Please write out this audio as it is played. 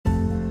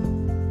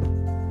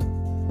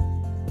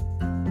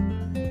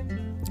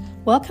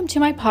Welcome to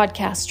my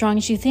podcast, Strong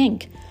as You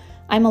Think.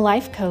 I'm a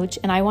life coach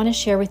and I want to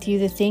share with you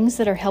the things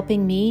that are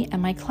helping me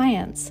and my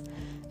clients.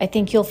 I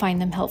think you'll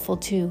find them helpful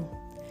too.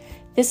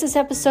 This is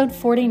episode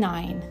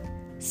 49,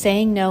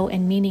 Saying No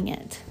and Meaning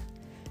It.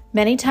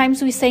 Many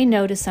times we say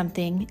no to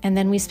something and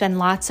then we spend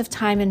lots of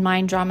time in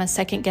mind drama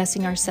second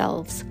guessing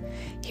ourselves.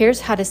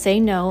 Here's how to say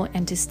no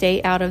and to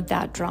stay out of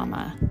that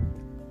drama.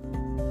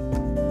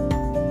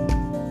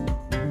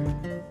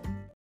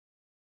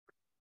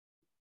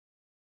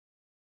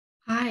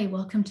 Hi,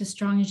 welcome to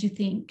Strong as You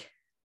Think.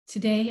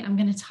 Today, I'm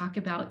going to talk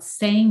about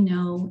saying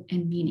no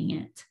and meaning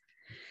it.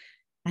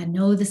 I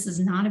know this is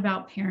not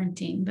about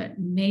parenting, but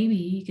maybe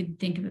you could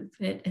think of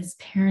it as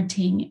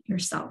parenting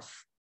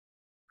yourself.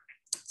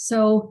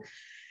 So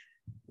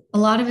a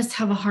lot of us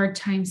have a hard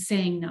time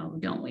saying no,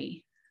 don't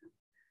we?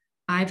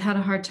 I've had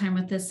a hard time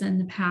with this in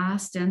the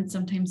past and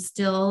sometimes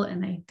still,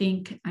 and I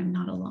think I'm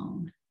not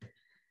alone.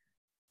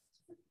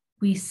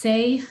 We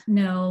say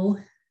no,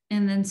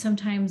 and then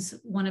sometimes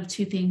one of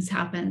two things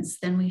happens.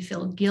 Then we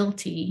feel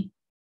guilty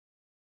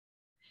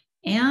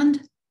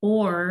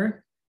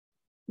or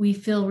we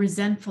feel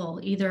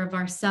resentful either of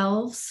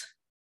ourselves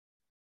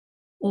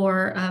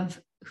or of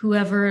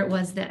whoever it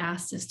was that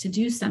asked us to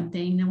do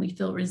something. Then we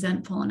feel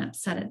resentful and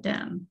upset at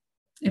them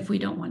if we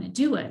don't want to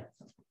do it.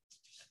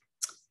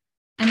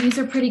 And these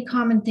are pretty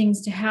common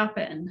things to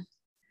happen,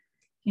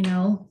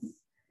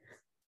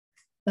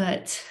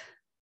 but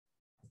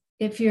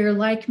if you're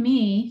like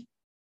me,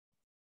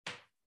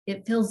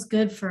 it feels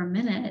good for a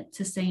minute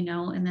to say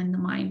no, and then the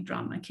mind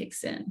drama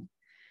kicks in.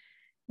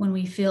 When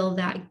we feel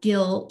that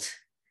guilt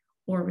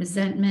or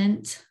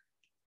resentment,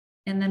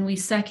 and then we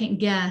second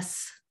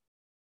guess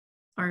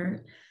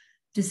our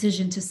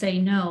decision to say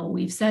no.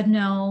 We've said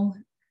no,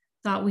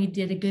 thought we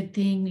did a good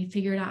thing, we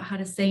figured out how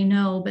to say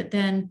no, but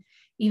then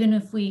even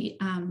if we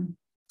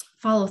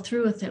follow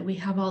through with it, we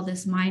have all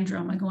this mind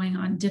drama going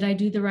on. Did I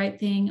do the right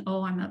thing?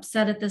 Oh, I'm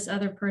upset at this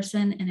other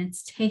person, and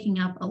it's taking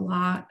up a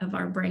lot of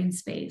our brain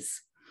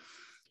space.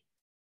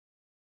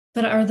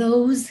 But are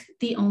those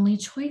the only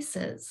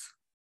choices?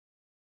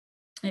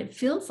 It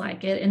feels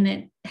like it, and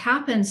it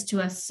happens to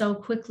us so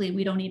quickly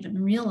we don't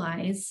even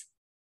realize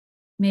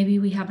maybe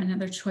we have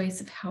another choice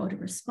of how to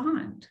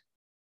respond.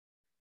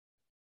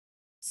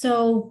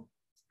 So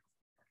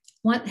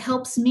what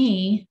helps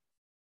me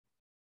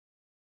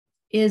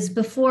is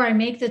before I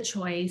make the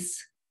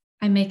choice,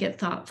 I make it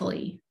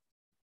thoughtfully.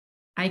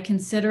 I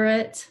consider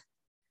it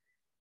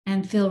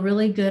and feel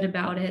really good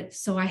about it.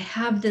 So I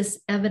have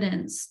this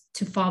evidence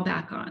to fall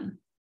back on.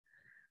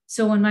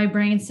 So when my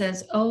brain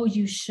says, oh,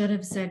 you should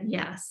have said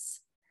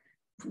yes,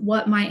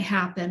 what might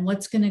happen?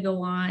 What's going to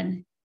go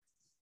on?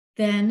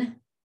 Then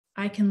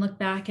I can look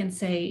back and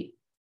say,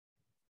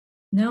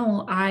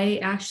 no, I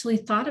actually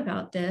thought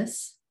about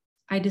this.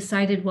 I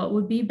decided what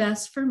would be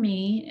best for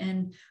me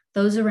and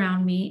those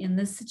around me in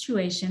this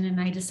situation. And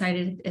I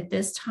decided at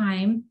this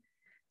time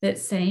that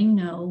saying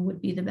no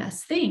would be the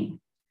best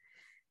thing.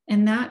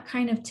 And that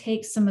kind of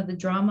takes some of the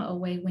drama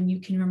away when you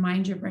can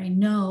remind your brain,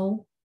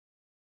 no,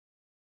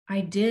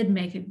 I did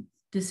make a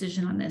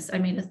decision on this. I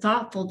made a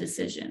thoughtful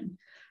decision.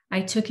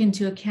 I took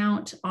into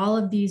account all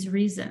of these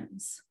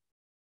reasons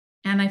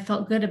and I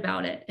felt good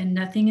about it, and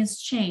nothing has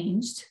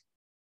changed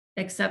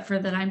except for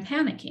that I'm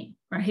panicking,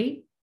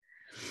 right?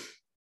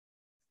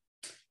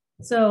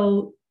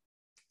 So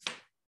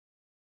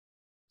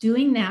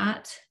doing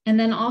that, and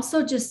then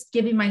also just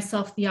giving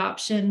myself the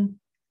option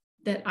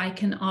that I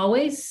can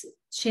always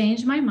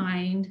change my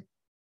mind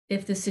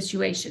if the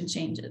situation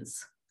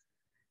changes.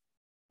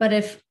 But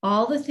if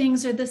all the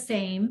things are the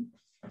same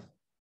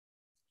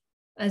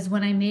as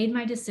when I made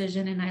my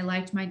decision and I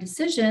liked my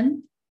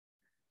decision,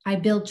 I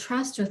build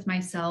trust with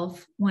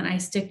myself when I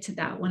stick to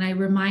that, when I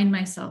remind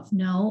myself,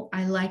 no,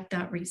 I like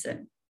that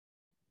reason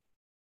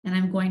and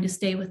I'm going to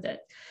stay with it.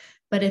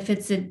 But if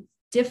it's a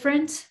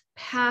different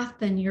path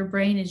than your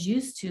brain is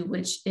used to,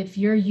 which if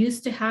you're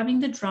used to having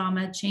the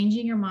drama,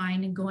 changing your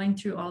mind and going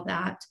through all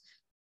that,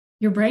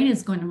 your brain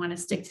is going to want to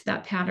stick to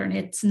that pattern.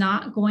 It's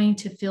not going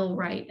to feel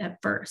right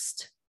at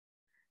first.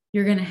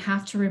 You're going to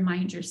have to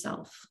remind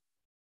yourself.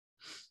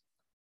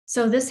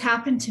 So this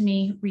happened to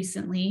me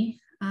recently.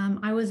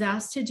 I was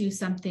asked to do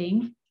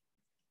something,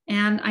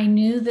 and I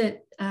knew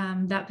that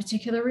that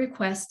particular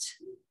request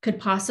could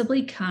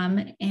possibly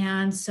come.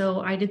 And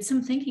so I did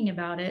some thinking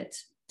about it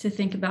to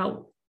think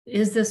about,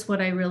 is this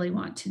what I really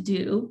want to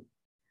do?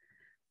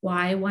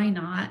 Why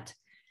not?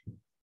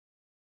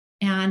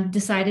 And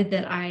decided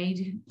that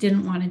I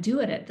didn't want to do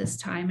it at this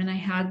time. And I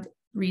had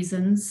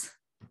reasons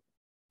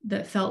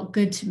that felt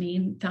good to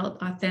me,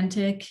 felt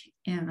authentic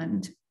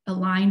and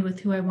aligned with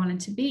who I wanted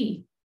to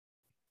be.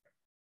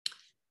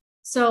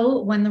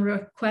 So when the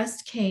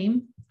request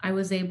came, I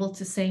was able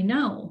to say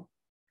no.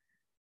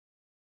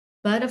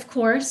 But of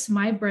course,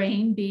 my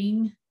brain,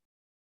 being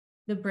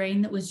the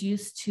brain that was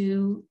used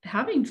to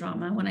having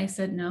drama, when I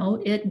said no,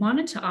 it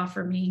wanted to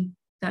offer me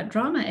that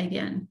drama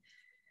again.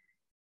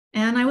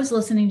 And I was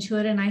listening to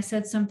it, and I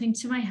said something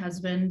to my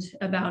husband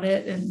about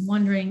it and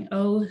wondering,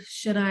 oh,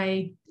 should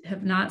I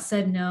have not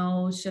said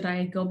no? Should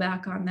I go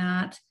back on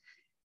that?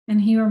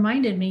 And he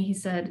reminded me, he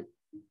said,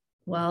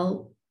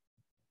 well,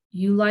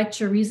 you liked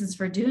your reasons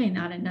for doing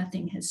that and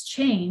nothing has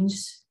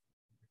changed.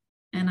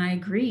 And I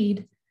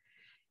agreed.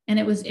 And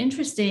it was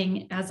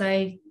interesting as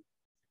I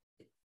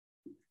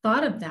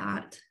thought of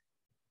that,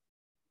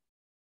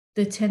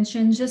 the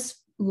tension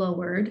just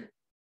lowered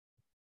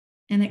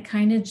and it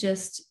kind of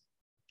just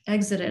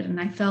exited. And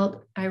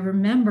I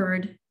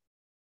remembered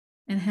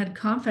and had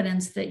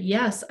confidence that,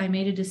 yes, I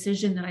made a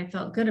decision that I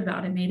felt good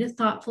about. I made a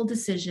thoughtful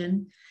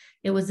decision.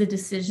 It was a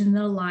decision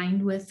that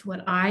aligned with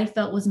what I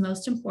felt was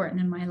most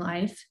important in my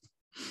life.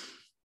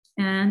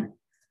 And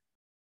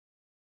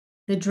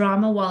the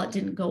drama, while it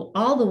didn't go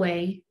all the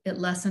way, it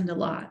lessened a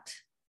lot.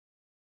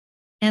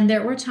 And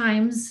there were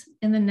times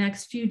in the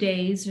next few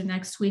days or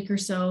next week or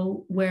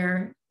so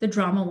where the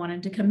drama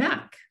wanted to come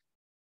back.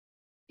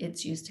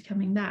 It's used to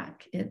coming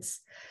back. It's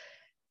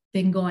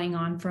been going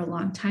on for a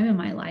long time in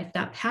my life,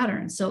 that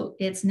pattern. So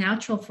it's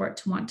natural for it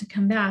to want to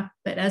come back.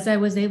 But as I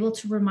was able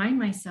to remind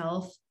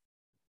myself,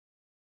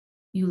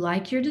 you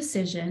like your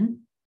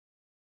decision,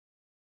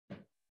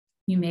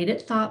 you made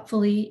it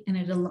thoughtfully, and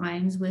it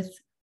aligns with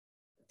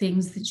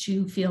things that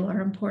you feel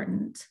are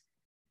important.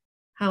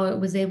 How it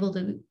was able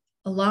to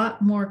a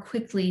lot more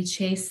quickly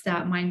chase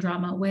that mind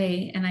drama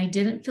away. And I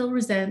didn't feel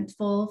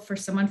resentful for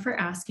someone for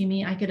asking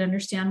me. I could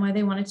understand why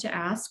they wanted to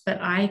ask, but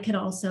I could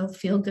also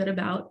feel good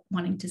about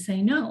wanting to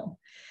say no.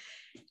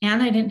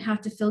 And I didn't have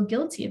to feel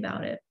guilty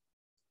about it.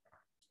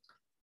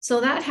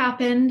 So that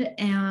happened,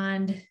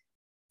 and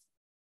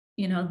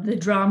the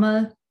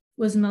drama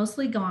was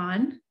mostly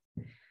gone.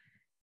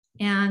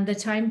 And the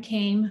time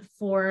came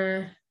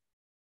for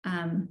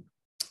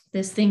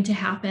this thing to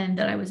happen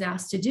that I was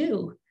asked to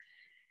do.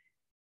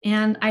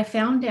 And I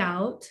found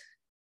out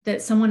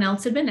that someone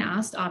else had been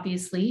asked,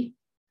 obviously,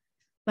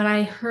 but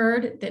I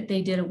heard that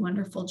they did a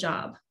wonderful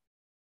job.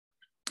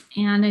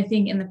 And I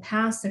think in the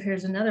past, so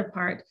here's another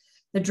part,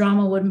 the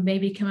drama would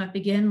maybe come up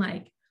again,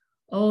 like,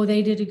 oh,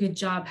 they did a good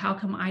job. How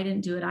come I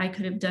didn't do it? I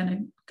could have done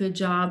a good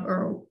job.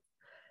 Or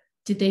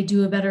did they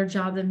do a better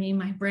job than me?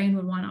 My brain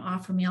would want to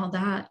offer me all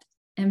that.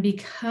 And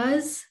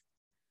because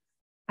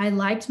I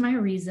liked my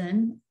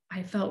reason,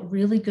 I felt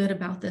really good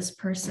about this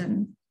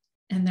person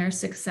and their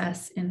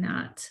success in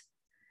that.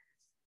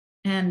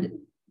 And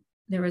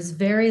there was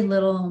very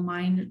little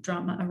mind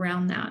drama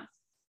around that.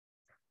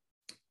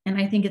 And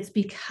I think it's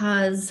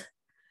because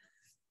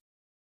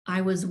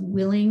I was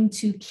willing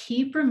to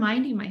keep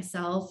reminding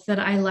myself that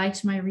I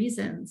liked my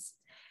reasons.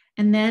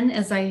 And then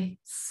as I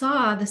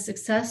saw the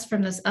success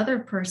from this other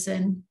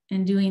person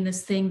in doing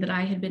this thing that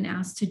I had been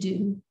asked to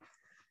do,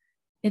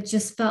 it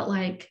just felt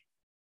like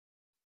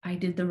I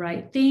did the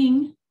right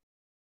thing.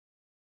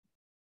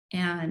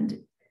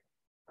 And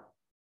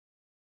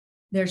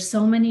there's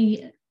so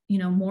many,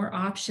 more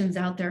options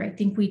out there. I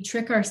think we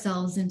trick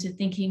ourselves into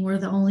thinking we're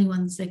the only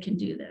ones that can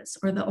do this,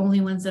 or the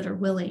only ones that are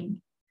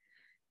willing.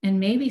 And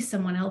maybe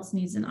someone else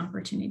needs an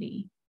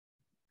opportunity.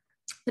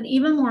 But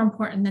even more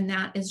important than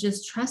that is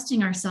just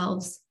trusting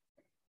ourselves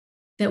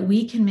that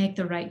we can make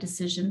the right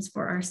decisions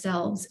for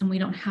ourselves, and we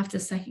don't have to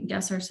second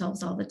guess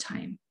ourselves all the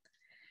time.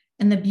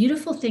 And the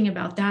beautiful thing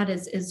about that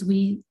is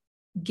we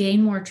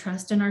gain more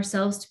trust in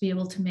ourselves to be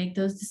able to make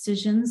those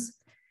decisions.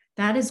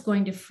 That is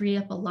going to free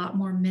up a lot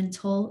more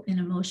mental and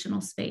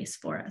emotional space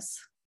for us.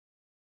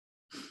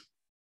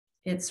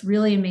 It's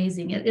really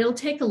amazing. It'll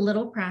take a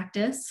little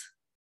practice,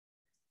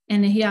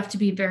 and you have to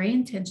be very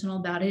intentional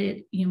about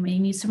it. You may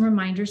need some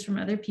reminders from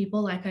other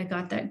people, like I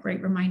got that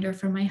great reminder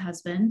from my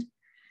husband.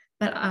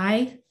 But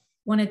I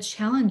want to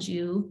challenge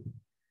you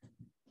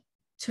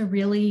to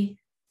really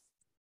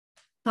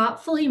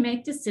thoughtfully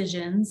make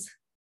decisions,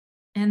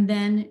 and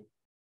then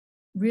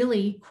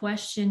really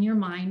question your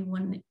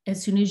mind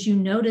as soon as you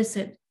notice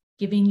it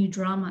giving you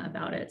drama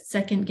about it,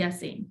 second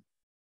guessing.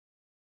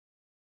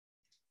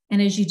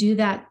 And as you do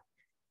that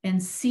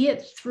and see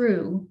it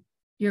through,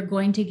 you're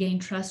going to gain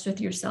trust with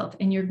yourself,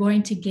 and you're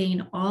going to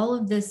gain all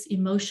of this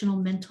emotional,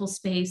 mental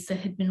space that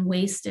had been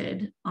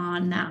wasted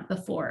on that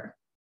before.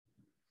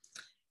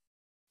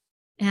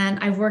 And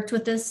I've worked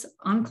with this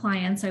on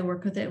clients. I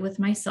work with it with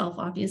myself,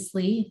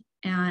 obviously.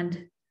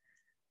 And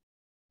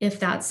if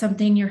that's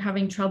something you're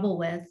having trouble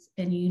with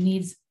and you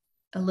need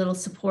a little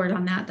support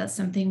on that, that's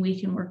something we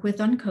can work with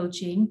on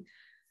coaching.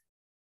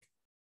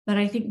 But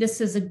I think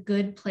this is a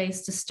good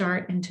place to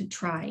start and to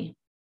try.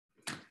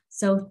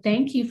 So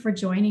thank you for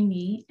joining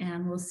me,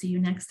 and we'll see you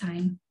next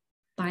time.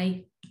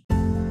 Bye.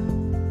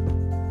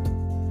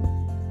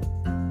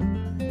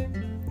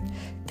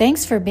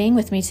 Thanks for being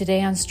with me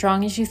today on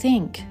Strong As You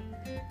Think.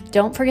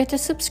 Don't forget to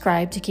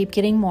subscribe to keep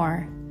getting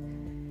more.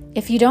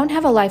 If you don't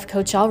have a life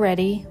coach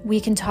already, we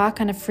can talk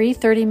on a free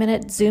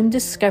 30-minute Zoom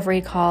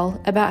discovery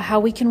call about how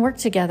we can work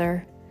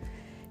together.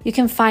 You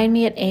can find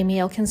me at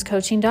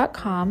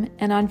amyelkinscoaching.com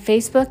and on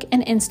Facebook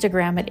and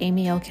Instagram at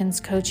Amy Elkins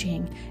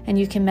Coaching, and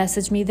you can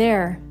message me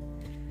there.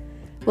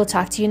 We'll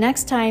talk to you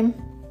next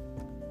time.